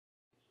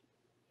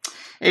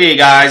Hey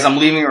guys, I'm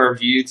leaving a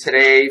review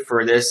today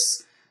for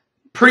this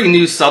pretty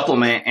new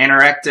supplement,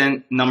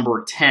 Anorectant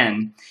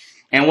No.10.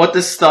 And what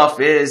this stuff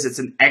is, it's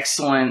an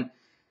excellent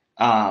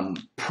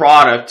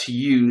product to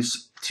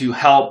use to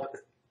help,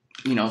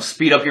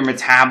 speed up your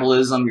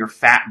metabolism, your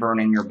fat burn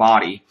in your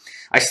body.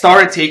 I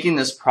started taking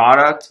this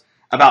product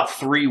about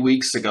 3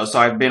 weeks ago, so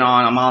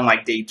I'm on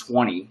like day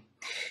 20.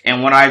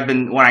 And what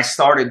I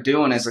started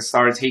doing is I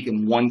started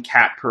taking 1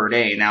 cap per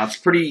day. Now it's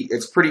pretty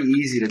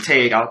easy to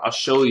take. I'll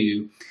show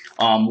you.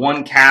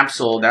 1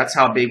 capsule, that's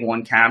how big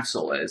 1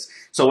 capsule is.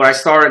 So what I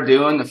started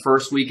doing the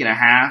first week and a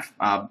half,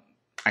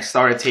 I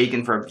started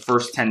taking for the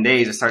first 10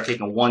 days, I started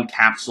taking 1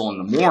 capsule in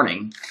the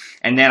morning,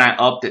 and then I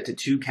upped it to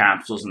 2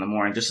 capsules in the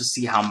morning just to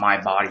see how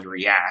my body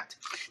react.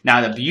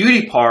 Now the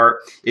beauty part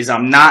is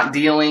I'm not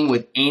dealing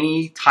with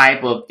any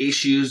type of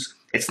issues.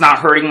 It's not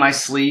hurting my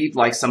sleep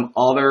like some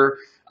other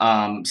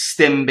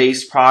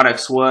stem-based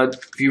products would.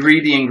 If you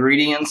read the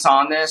ingredients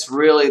on this,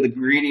 really the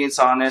ingredients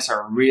on this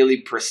are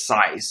really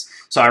precise.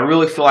 So I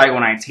really feel like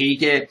when I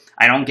take it,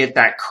 I don't get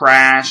that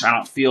crash. I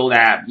don't feel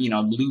that,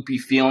 loopy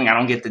feeling. I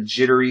don't get the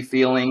jittery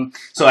feeling.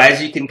 So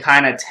as you can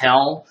kind of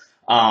tell,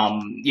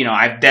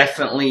 I've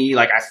definitely,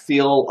 I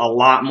feel a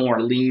lot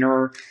more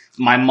leaner.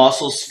 My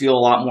muscles feel a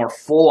lot more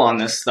full on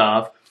this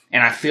stuff.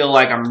 And I feel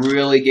like I'm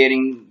really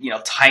getting,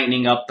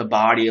 tightening up the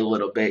body a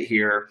little bit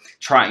here.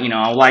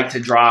 I like to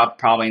drop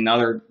probably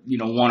another,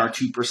 1 or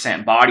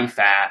 2% body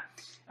fat.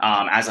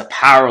 As a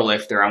power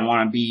lifter, I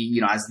want to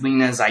be, as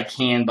lean as I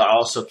can, but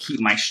also keep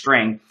my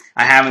strength.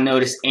 I haven't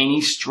noticed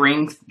any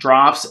strength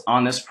drops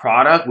on this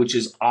product, which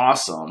is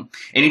awesome.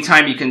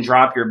 Anytime you can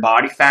drop your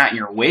body fat and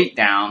your weight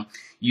down,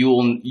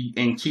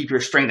 and keep your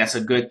strength, that's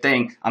a good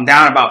thing. I'm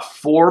down about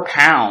 4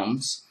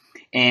 pounds.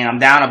 And I'm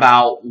down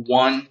about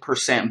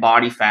 1%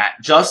 body fat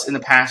just in the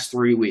past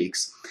 3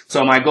 weeks.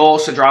 So my goal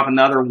is to drop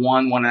another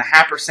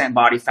 1.5%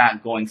 body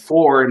fat going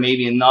forward,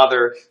 maybe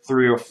another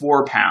 3 or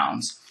 4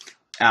 pounds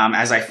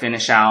as I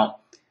finish out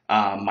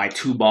my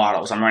 2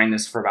 bottles. I'm running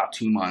this for about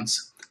 2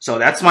 months. So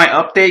that's my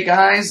update,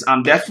 guys.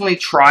 Definitely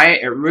try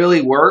it. It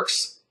really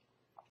works.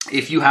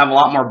 If you have a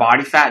lot more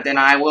body fat than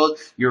I will,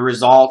 your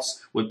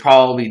results would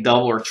probably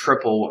double or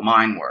triple what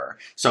mine were.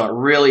 So it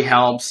really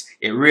helps.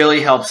 It really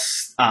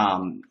helps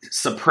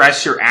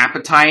suppress your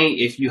appetite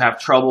if you have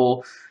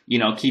trouble,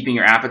 keeping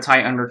your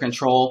appetite under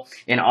control.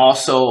 And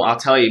also, I'll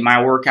tell you, my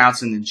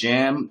workouts in the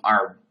gym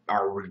are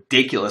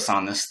ridiculous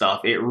on this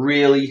stuff. It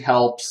really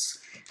helps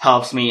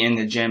me in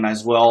the gym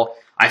as well.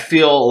 I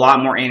feel a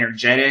lot more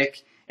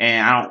energetic.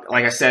 And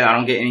like I said, I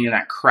don't get any of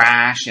that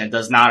crash, and it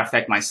does not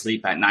affect my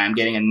sleep at night. I'm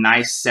getting a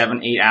nice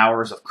 7-8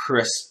 hours of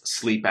crisp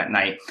sleep at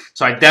night.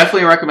 So I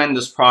definitely recommend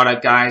this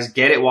product, guys.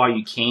 Get it while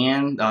you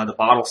can. The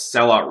bottles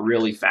sell out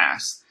really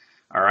fast.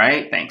 All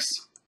right, thanks.